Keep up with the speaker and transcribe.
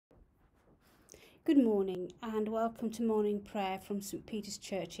Good morning and welcome to morning prayer from St Peter's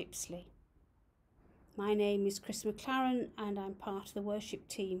Church, Ipsley. My name is Chris McLaren and I'm part of the worship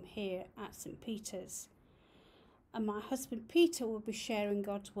team here at St Peter's. And my husband Peter will be sharing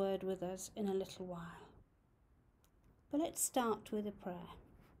God's word with us in a little while. But let's start with a prayer.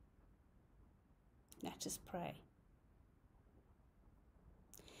 Let us pray.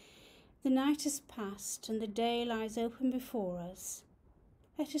 The night has passed and the day lies open before us.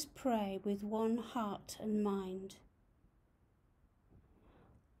 Let us pray with one heart and mind.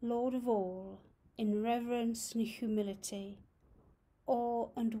 Lord of all, in reverence and humility, awe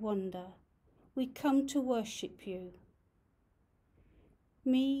and wonder, we come to worship you.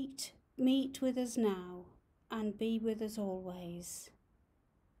 Meet with us now and be with us always.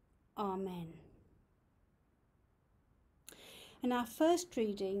 Amen. And our first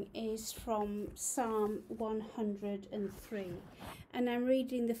reading is from Psalm 103. And I'm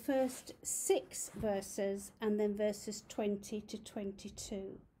reading the first 6 verses and then verses 20 to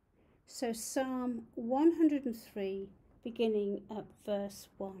 22. So Psalm 103, beginning at verse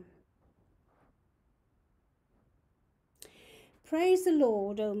 1. Praise the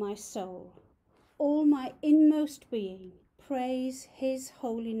Lord, O my soul. All my inmost being, praise his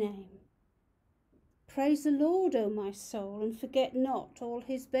holy name. Praise the Lord, O my soul, and forget not all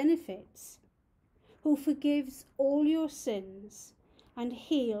his benefits, who forgives all your sins and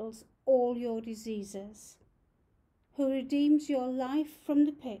heals all your diseases, who redeems your life from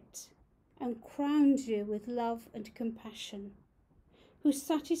the pit and crowns you with love and compassion, who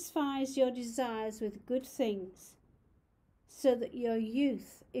satisfies your desires with good things, so that your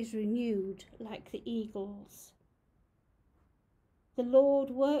youth is renewed like the eagles. The Lord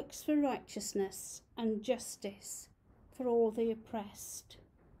works for righteousness and justice for all the oppressed.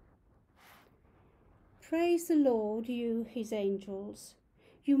 Praise the Lord, you his angels,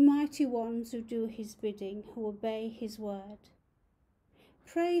 you mighty ones who do his bidding, who obey his word.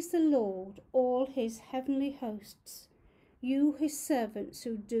 Praise the Lord, all his heavenly hosts, you his servants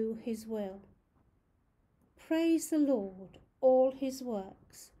who do his will. Praise the Lord, all his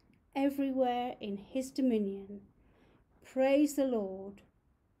works, everywhere in his dominion. Praise the Lord,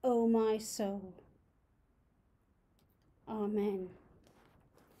 O my soul. Amen.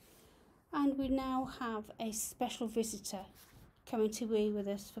 And we now have a special visitor coming to be with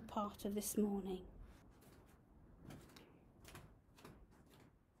us for part of this morning.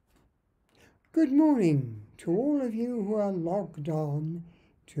 Good morning to all of you who are logged on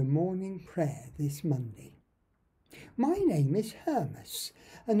to morning prayer this Monday. My name is Hermas,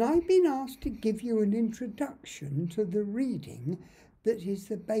 and I've been asked to give you an introduction to the reading that is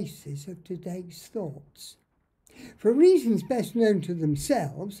the basis of today's thoughts. For reasons best known to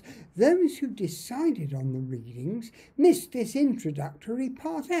themselves, those who decided on the readings missed this introductory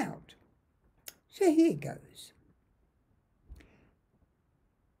part out. So here goes.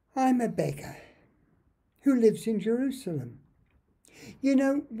 I'm a beggar who lives in Jerusalem. You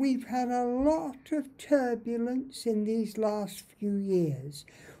know, we've had a lot of turbulence in these last few years,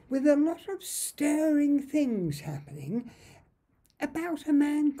 with a lot of stirring things happening about a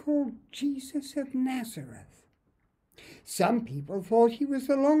man called Jesus of Nazareth. Some people thought he was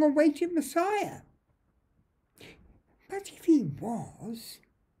the long-awaited Messiah. But if he was,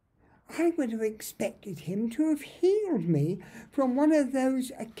 I would have expected him to have healed me from one of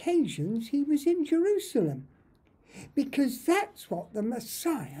those occasions he was in Jerusalem, because that's what the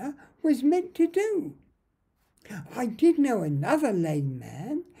Messiah was meant to do. I did know another lame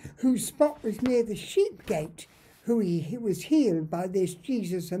man whose spot was near the sheep gate, who he was healed by this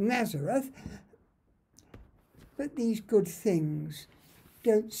Jesus of Nazareth, but these good things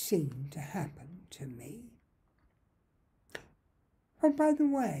don't seem to happen to me. Oh, by the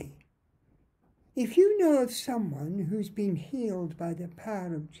way, if you know of someone who's been healed by the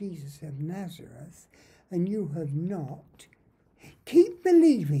power of Jesus of Nazareth and you have not, keep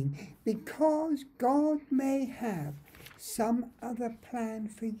believing, because God may have some other plan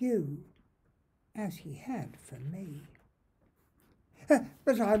for you, as he had for me.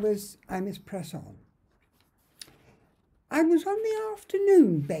 But I must press on. I was on the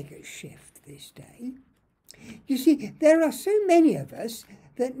afternoon beggar's shift this day. You see, there are so many of us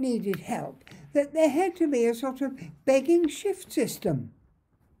that needed help that there had to be a sort of begging shift system.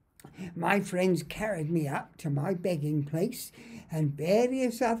 My friends carried me up to my begging place, and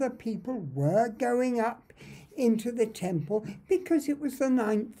various other people were going up into the temple because it was the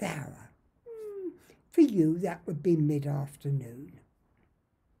 9th hour. For you, that would be mid-afternoon.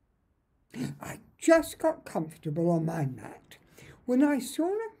 I just got comfortable on my mat when I saw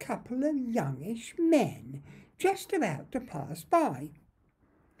a couple of youngish men just about to pass by.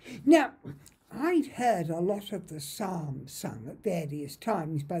 Now, I'd heard a lot of the psalms sung at various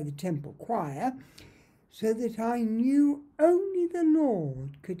times by the temple choir, so that I knew only the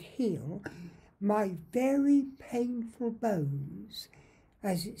Lord could heal my very painful bones,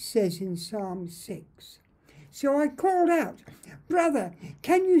 as it says in Psalm 6. So I called out, "Brother,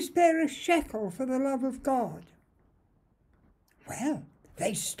 can you spare a shekel for the love of God?" Well,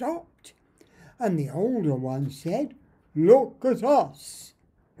 they stopped, and the older one said, "Look at us."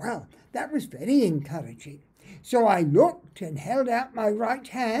 Well, that was very encouraging. So I looked and held out my right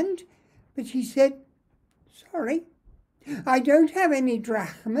hand, but he said, "Sorry, I don't have any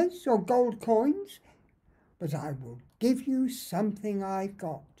drachmas or gold coins, but I will give you something I've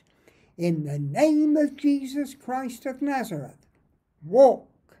got. In the name of Jesus Christ of Nazareth,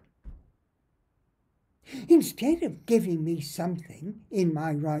 walk." Instead of giving me something in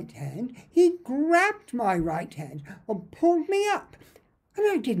my right hand, he grabbed my right hand and pulled me up, and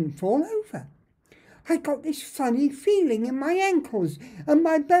I didn't fall over. I got this funny feeling in my ankles, and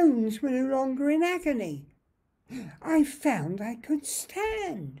my bones were no longer in agony. I found I could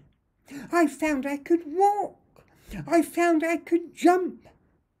stand. I found I could walk. I found I could jump.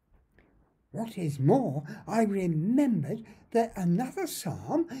 What is more, I remembered that another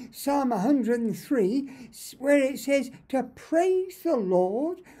psalm, Psalm 103, where it says to praise the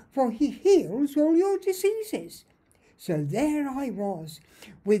Lord, for he heals all your diseases. So there I was,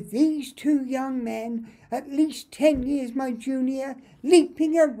 with these two young men, at least 10 years my junior,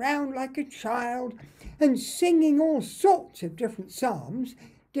 leaping around like a child and singing all sorts of different psalms,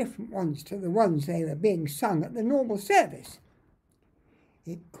 different ones to the ones they were being sung at the normal service.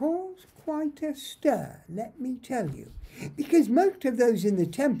 It caused quite a stir, let me tell you, because most of those in the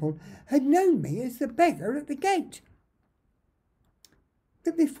temple had known me as the beggar at the gate.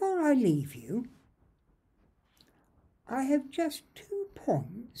 But before I leave you, I have just 2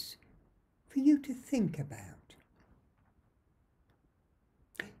 points for you to think about.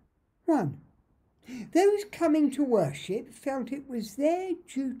 1. Those coming to worship felt it was their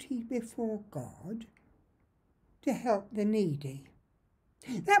duty before God to help the needy.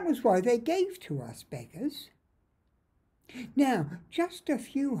 That was why they gave to us beggars. Now, just a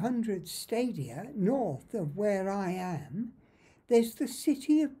few hundred stadia north of where I am, there's the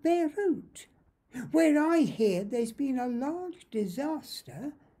city of Beirut, where I hear there's been a large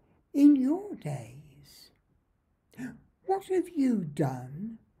disaster in your days. What have you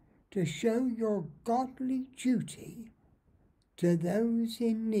done to show your godly duty to those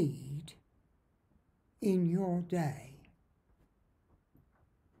in need in your day?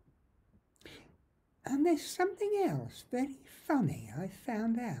 And there's something else very funny I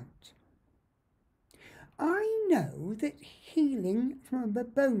found out. I know that healing from a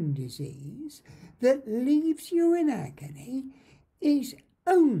bone disease that leaves you in agony is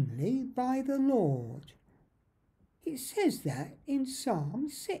only by the Lord. It says that in Psalm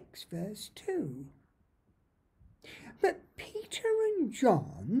 6, verse 2. But Peter and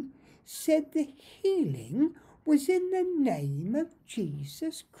John said the healing was in the name of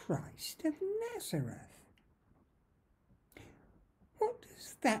Jesus Christ of Nazareth. What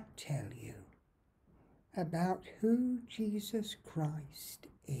does that tell you about who Jesus Christ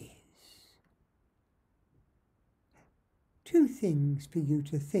is? 2 things for you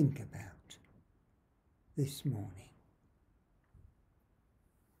to think about this morning.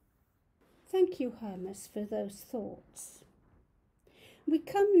 Thank you, Hermas, for those thoughts. We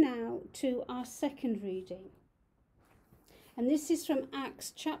come now to our second reading, and this is from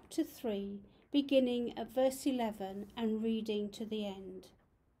Acts chapter 3, beginning at verse 11 and reading to the end.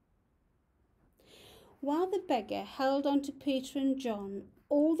 While the beggar held on to Peter and John,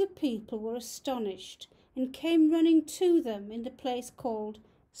 all the people were astonished and came running to them in the place called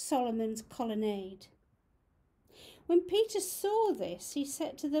Solomon's Colonnade. When Peter saw this, he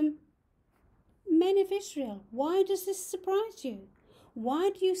said to them, "Men of Israel, why does this surprise you?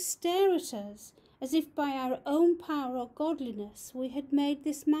 Why do you stare at us as if by our own power or godliness we had made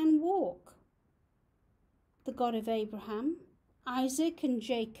this man walk? The God of Abraham, Isaac, and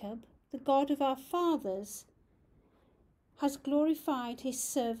Jacob, the God of our fathers, has glorified his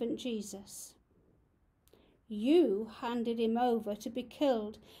servant Jesus. You handed him over to be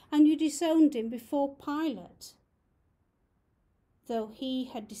killed, and you disowned him before Pilate, though he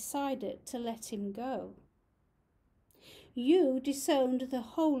had decided to let him go. You disowned the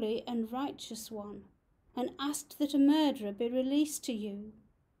holy and righteous one and asked that a murderer be released to you.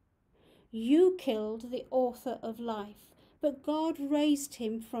 You killed the author of life, but God raised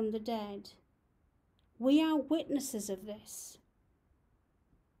him from the dead. We are witnesses of this.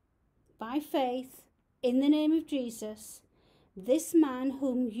 By faith, in the name of Jesus, this man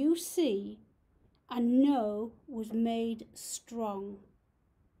whom you see and know was made strong.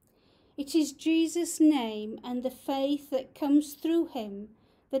 It is Jesus' name and the faith that comes through him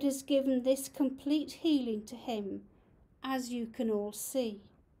that has given this complete healing to him, as you can all see.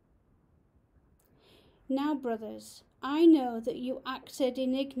 Now, brothers, I know that you acted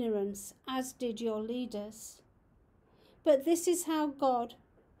in ignorance, as did your leaders. But this is how God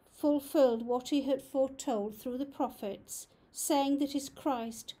fulfilled what he had foretold through the prophets, saying that his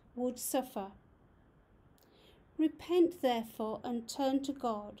Christ would suffer. Repent, therefore, and turn to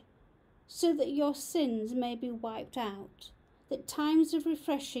God, so that your sins may be wiped out, that times of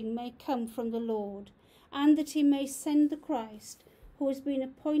refreshing may come from the Lord, and that he may send the Christ who has been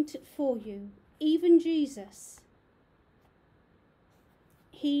appointed for you, even Jesus.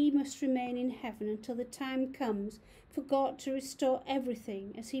 He must remain in heaven until the time comes for God to restore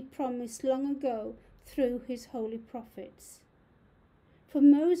everything as he promised long ago through his holy prophets. For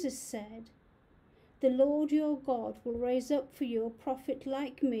Moses said, "The Lord your God will raise up for you a prophet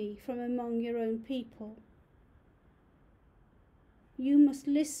like me from among your own people." You must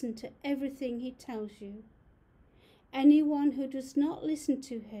listen to everything he tells you. Anyone who does not listen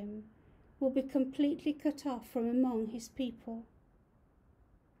to him will be completely cut off from among his people.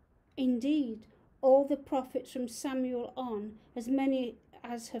 Indeed, all the prophets from Samuel on, as many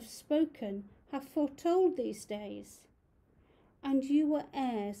as have spoken, have foretold these days. And you were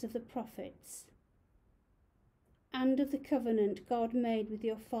heirs of the prophets, and of the covenant God made with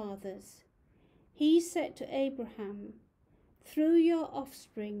your fathers. He said to Abraham, "Through your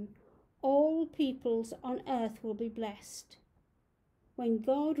offspring, all peoples on earth will be blessed." When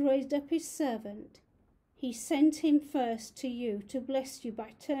God raised up his servant, he sent him first to you to bless you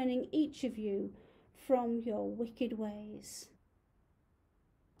by turning each of you from your wicked ways.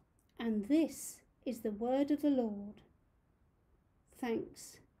 And this is the word of the Lord.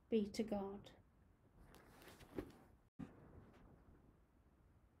 Thanks be to God.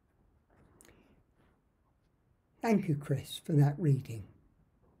 Thank you, Chris, for that reading.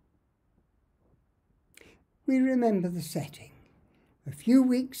 We remember the setting. A few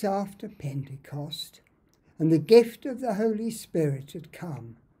weeks after Pentecost, and the gift of the Holy Spirit had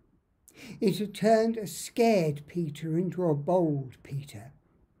come. It had turned a scared Peter into a bold Peter,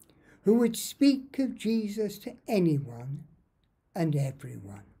 who would speak of Jesus to anyone and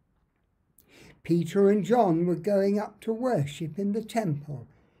everyone. Peter and John were going up to worship in the temple,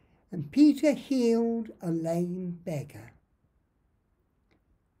 and Peter healed a lame beggar.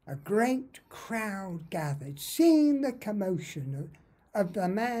 A great crowd gathered, seeing the commotion of the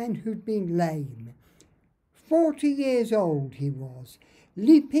man who'd been lame. 40 years old he was,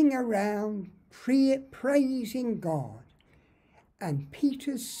 leaping around, praising God. And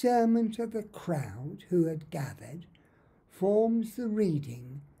Peter's sermon to the crowd who had gathered forms the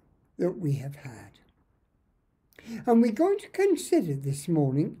reading that we have had. And we're going to consider this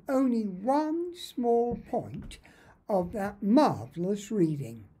morning only one small point of that marvellous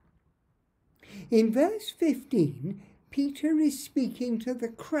reading. In verse 15, Peter is speaking to the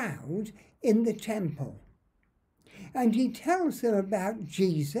crowd in the temple, and he tells them about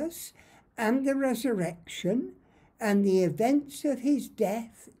Jesus and the resurrection and the events of his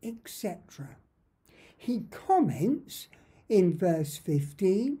death, etc. He comments in verse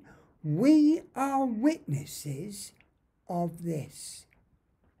 15, "We are witnesses of this."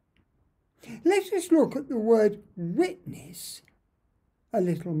 Let us look at the word witness a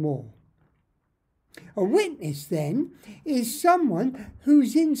little more. A witness, then, is someone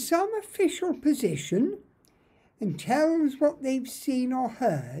who's in some official position and tells what they've seen or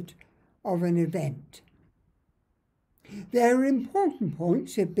heard of an event. There are important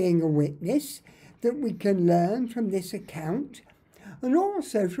points of being a witness that we can learn from this account and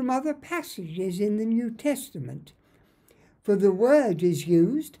also from other passages in the New Testament, for the word is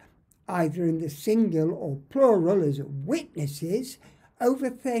used either in the singular or plural as witnesses over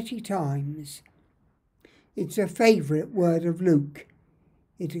 30 times. It's a favourite word of Luke.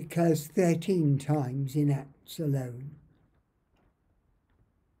 It occurs 13 times in Acts alone.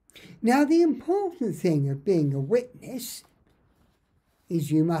 Now, the important thing of being a witness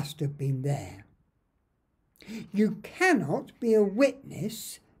is you must have been there. You cannot be a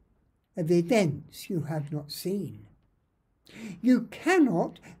witness of events you have not seen. You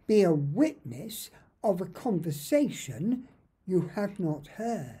cannot be a witness of a conversation you have not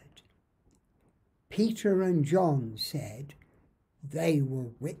heard. Peter and John said they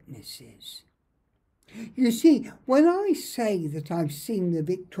were witnesses. You see, when I say that I've seen the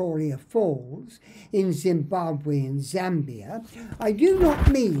Victoria Falls in Zimbabwe and Zambia, I do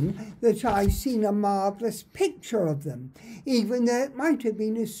not mean that I've seen a marvellous picture of them, even though it might have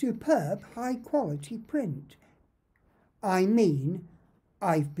been a superb high-quality print. I mean,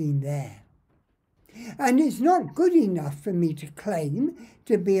 I've been there. And it's not good enough for me to claim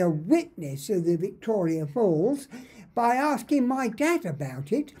to be a witness of the Victoria Falls by asking my dad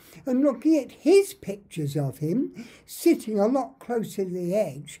about it and looking at his pictures of him sitting a lot closer to the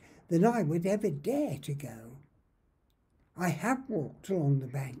edge than I would ever dare to go. I have walked along the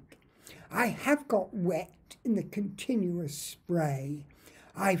bank. I have got wet in the continuous spray.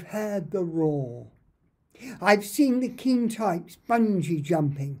 I've heard the roar. I've seen the keen types bungee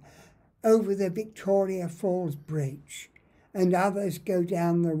jumping over the Victoria Falls Bridge, and others go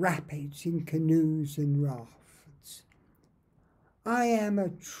down the rapids in canoes and rafts. I am a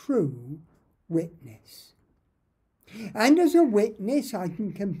true witness. And as a witness, I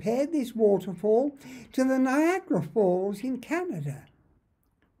can compare this waterfall to the Niagara Falls in Canada.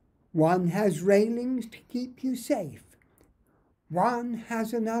 One has railings to keep you safe. One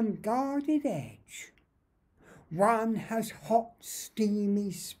has an unguarded edge. One has hot,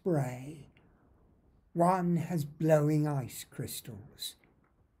 steamy spray. One has blowing ice crystals.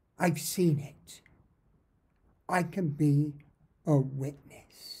 I've seen it. I can be a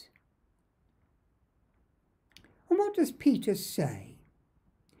witness. And what does Peter say?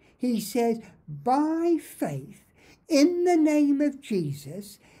 He says, by faith, in the name of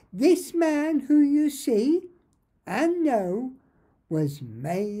Jesus, this man who you see and know was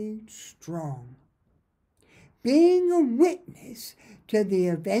made strong. Being a witness to the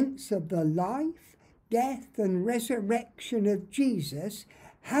events of the life, death, and resurrection of Jesus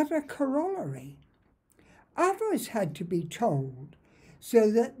had a corollary. Others had to be told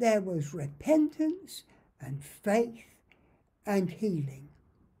so that there was repentance and faith and healing.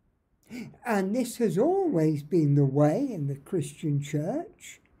 And this has always been the way in the Christian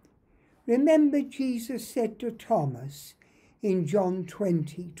church. Remember, Jesus said to Thomas in John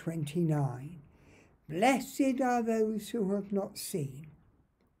 20:29, "Blessed are those who have not seen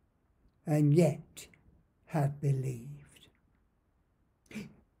and yet have believed."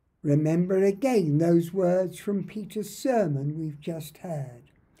 Remember again those words from Peter's sermon we've just heard.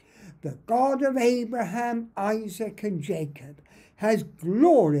 The God of Abraham, Isaac, and Jacob has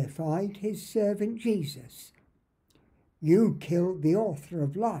glorified his servant Jesus. You killed the author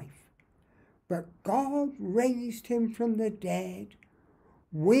of life, but God raised him from the dead.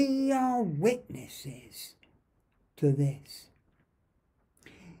 We are witnesses to this.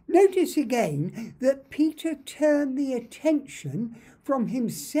 Notice again that Peter turned the attention from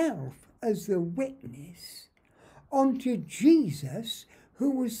himself as the witness onto Jesus,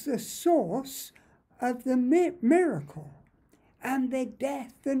 who was the source of the miracle and their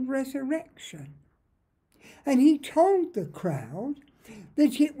death and resurrection. And he told the crowd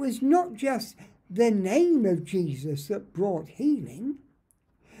that it was not just the name of Jesus that brought healing,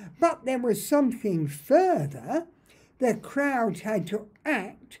 but there was something further. The crowd had to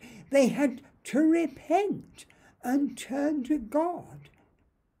act. They had to repent and turn to God.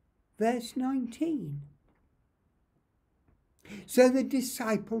 Verse 19. So the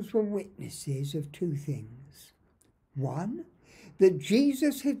disciples were witnesses of two things. One, that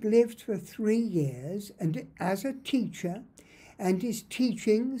Jesus had lived for 3 years and as a teacher, and his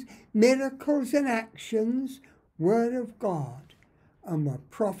teachings, miracles and actions were of God and were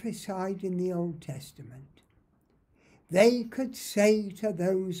prophesied in the Old Testament. They could say to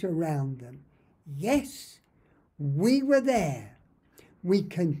those around them, yes, we were there. We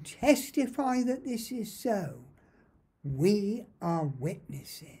can testify that this is so. We are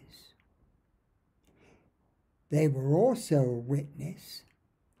witnesses. They were also a witness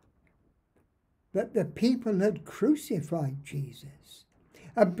that the people had crucified Jesus,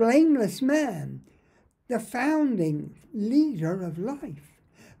 a blameless man, the founding leader of life,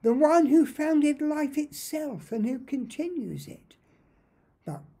 the one who founded life itself and who continues it.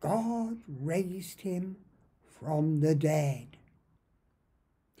 But God raised him from the dead.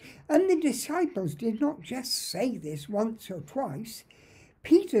 And the disciples did not just say this once or twice.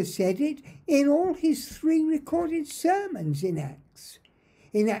 Peter said it in all his 3 recorded sermons in Acts.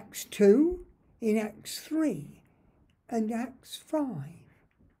 In Acts 2, in Acts 3, and Acts 5.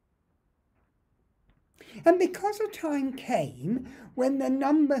 And because a time came when the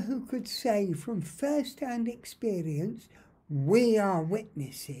number who could say from first-hand experience, we are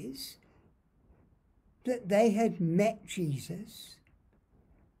witnesses, that they had met Jesus,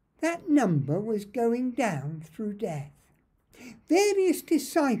 that number was going down through death. Various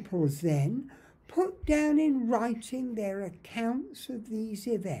disciples then put down in writing their accounts of these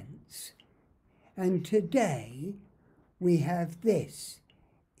events. And today we have this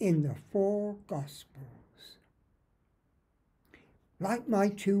in the 4 Gospels. Like my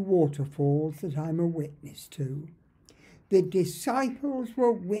 2 waterfalls that I'm a witness to, the disciples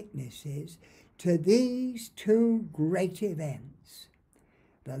were witnesses to these 2 great events: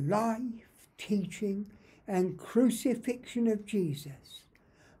 the life, teaching, and crucifixion of Jesus,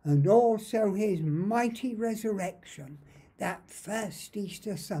 and also his mighty resurrection that first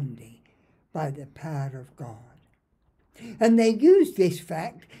Easter Sunday by the power of God. And they used this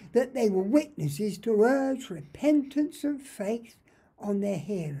fact that they were witnesses to urge repentance and faith on their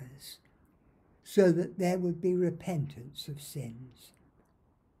hearers, so that there would be repentance of sins.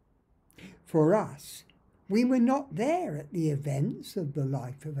 For us, we were not there at the events of the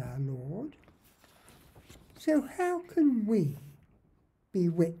life of our Lord. So how can we be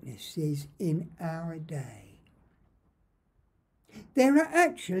witnesses in our day? There are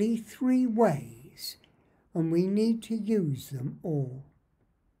actually 3 ways, and we need to use them all.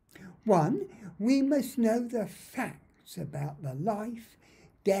 1, we must know the facts about the life,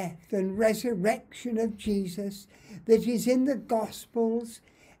 death, and resurrection of Jesus that is in the Gospels,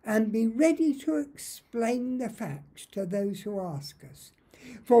 and be ready to explain the facts to those who ask us.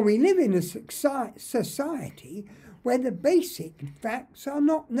 For we live in a society where the basic facts are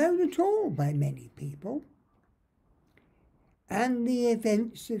not known at all by many people. And the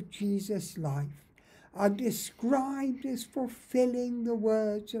events of Jesus' life are described as fulfilling the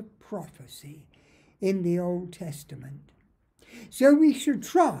words of prophecy in the Old Testament. So we should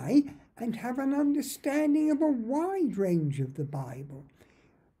try and have an understanding of a wide range of the Bible,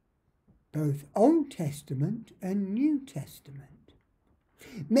 both Old Testament and New Testament.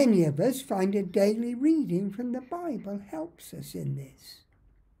 Many of us find a daily reading from the Bible helps us in this.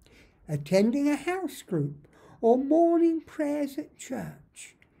 Attending a house group or morning prayers at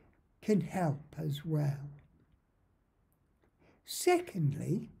church can help as well.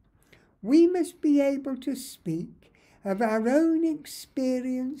 Secondly, we must be able to speak of our own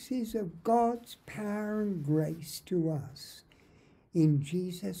experiences of God's power and grace to us in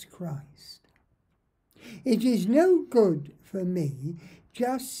Jesus Christ. It is no good for me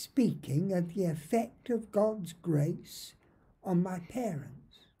just speaking of the effect of God's grace on my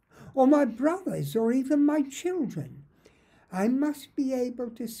parents, or my brothers, or even my children. I must be able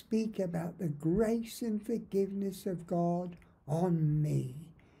to speak about the grace and forgiveness of God on me,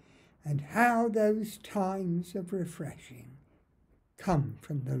 and how those times of refreshing come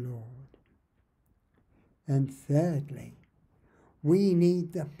from the Lord. And thirdly, we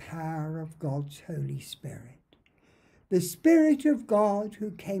need the power of God's Holy Spirit, the Spirit of God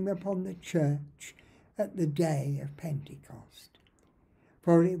who came upon the church at the day of Pentecost.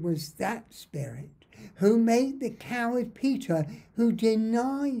 For it was that Spirit who made the coward Peter, who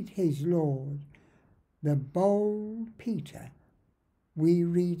denied his Lord, the bold Peter we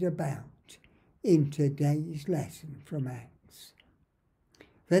read about in today's lesson from Acts.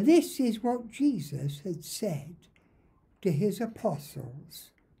 For this is what Jesus had said to his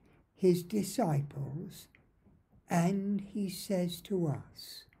apostles, his disciples, and he says to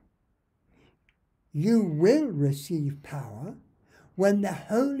us, "You will receive power when the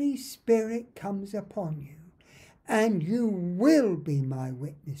Holy Spirit comes upon you, and you will be my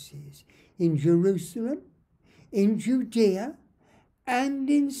witnesses in Jerusalem, in Judea, and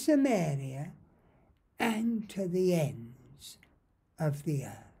in Samaria, and to the ends of the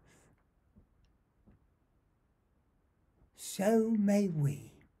earth." So may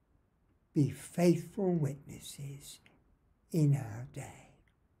we be faithful witnesses in our day.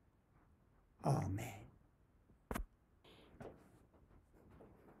 Amen.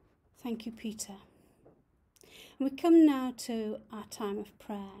 Thank you, Peter. And we come now to our time of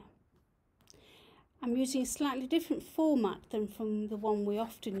prayer. I'm using a slightly different format than from the one we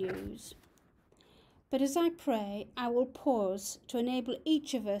often use. But as I pray, I will pause to enable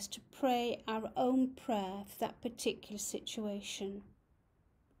each of us to pray our own prayer for that particular situation.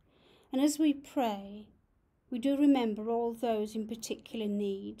 And as we pray, we do remember all those in particular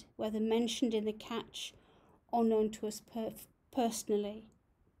need, whether mentioned in the catch or known to us personally.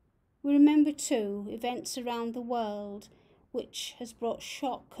 We remember too events around the world which has brought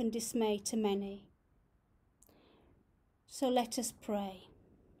shock and dismay to many. So let us pray.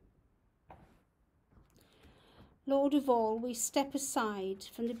 Lord of all, we step aside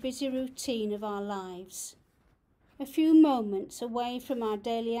from the busy routine of our lives, a few moments away from our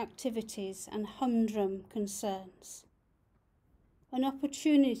daily activities and humdrum concerns, an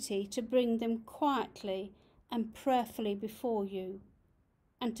opportunity to bring them quietly and prayerfully before you,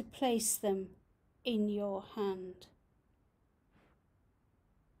 and to place them in your hand.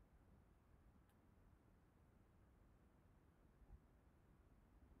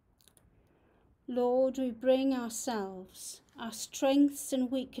 Lord, we bring ourselves, our strengths and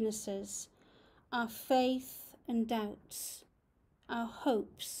weaknesses, our faith and doubts, our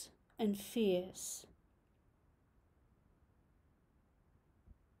hopes and fears.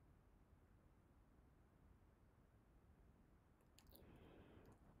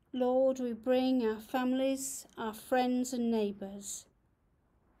 Lord, we bring our families, our friends and neighbours,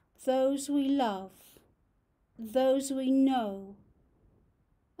 those we love, those we know,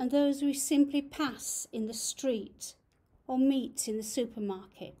 and those we simply pass in the street or meet in the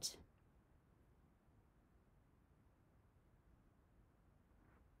supermarket.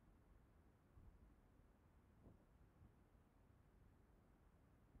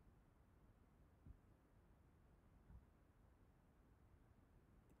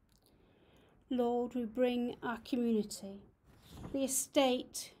 Lord, we bring our community, the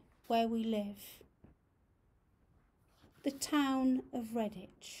estate where we live, the town of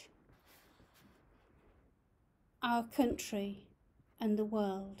Redditch, our country and the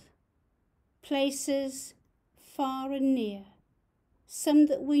world, places far and near, some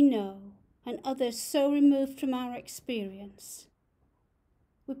that we know and others so removed from our experience.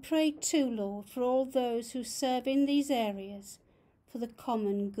 We pray too, Lord, for all those who serve in these areas for the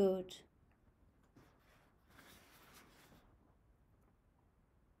common good.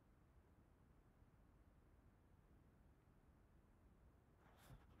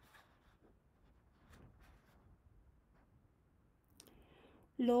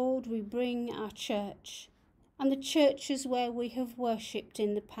 Lord, we bring our church and the churches where we have worshipped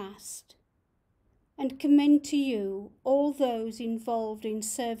in the past, and commend to you all those involved in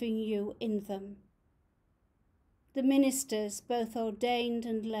serving you in them, the ministers, both ordained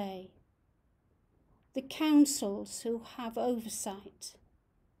and lay, the councils who have oversight,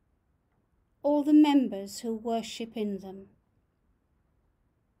 all the members who worship in them.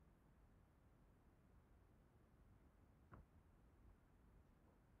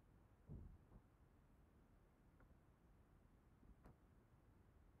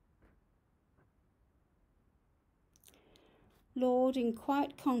 Lord, in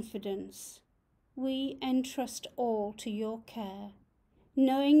quiet confidence, we entrust all to your care,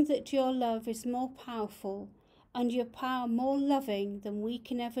 knowing that your love is more powerful and your power more loving than we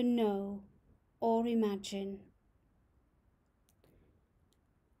can ever know or imagine.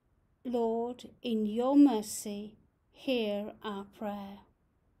 Lord, in your mercy, hear our prayer.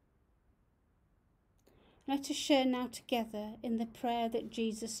 Let us share now together in the prayer that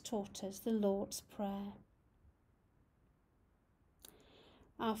Jesus taught us, the Lord's Prayer.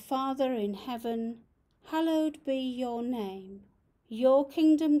 Our Father in heaven, hallowed be your name. Your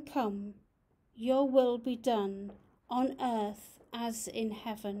kingdom come, your will be done, on earth as in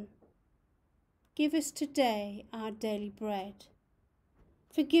heaven. Give us today our daily bread.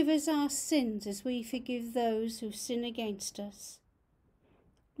 Forgive us our sins as we forgive those who sin against us.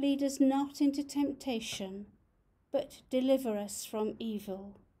 Lead us not into temptation, but deliver us from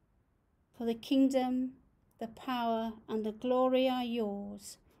evil. For the kingdom, the power and the glory are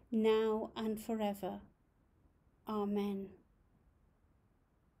yours, now and forever. Amen.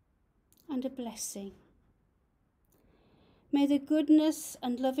 And a blessing. May the goodness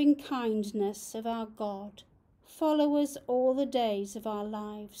and loving kindness of our God follow us all the days of our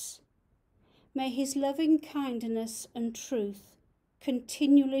lives. May his loving kindness and truth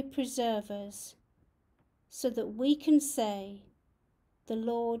continually preserve us, so that we can say, "The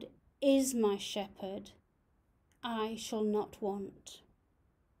Lord is my shepherd, I shall not want."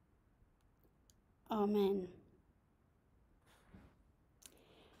 Amen.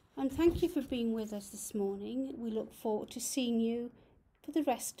 And thank you for being with us this morning. We look forward to seeing you for the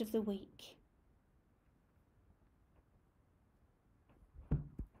rest of the week.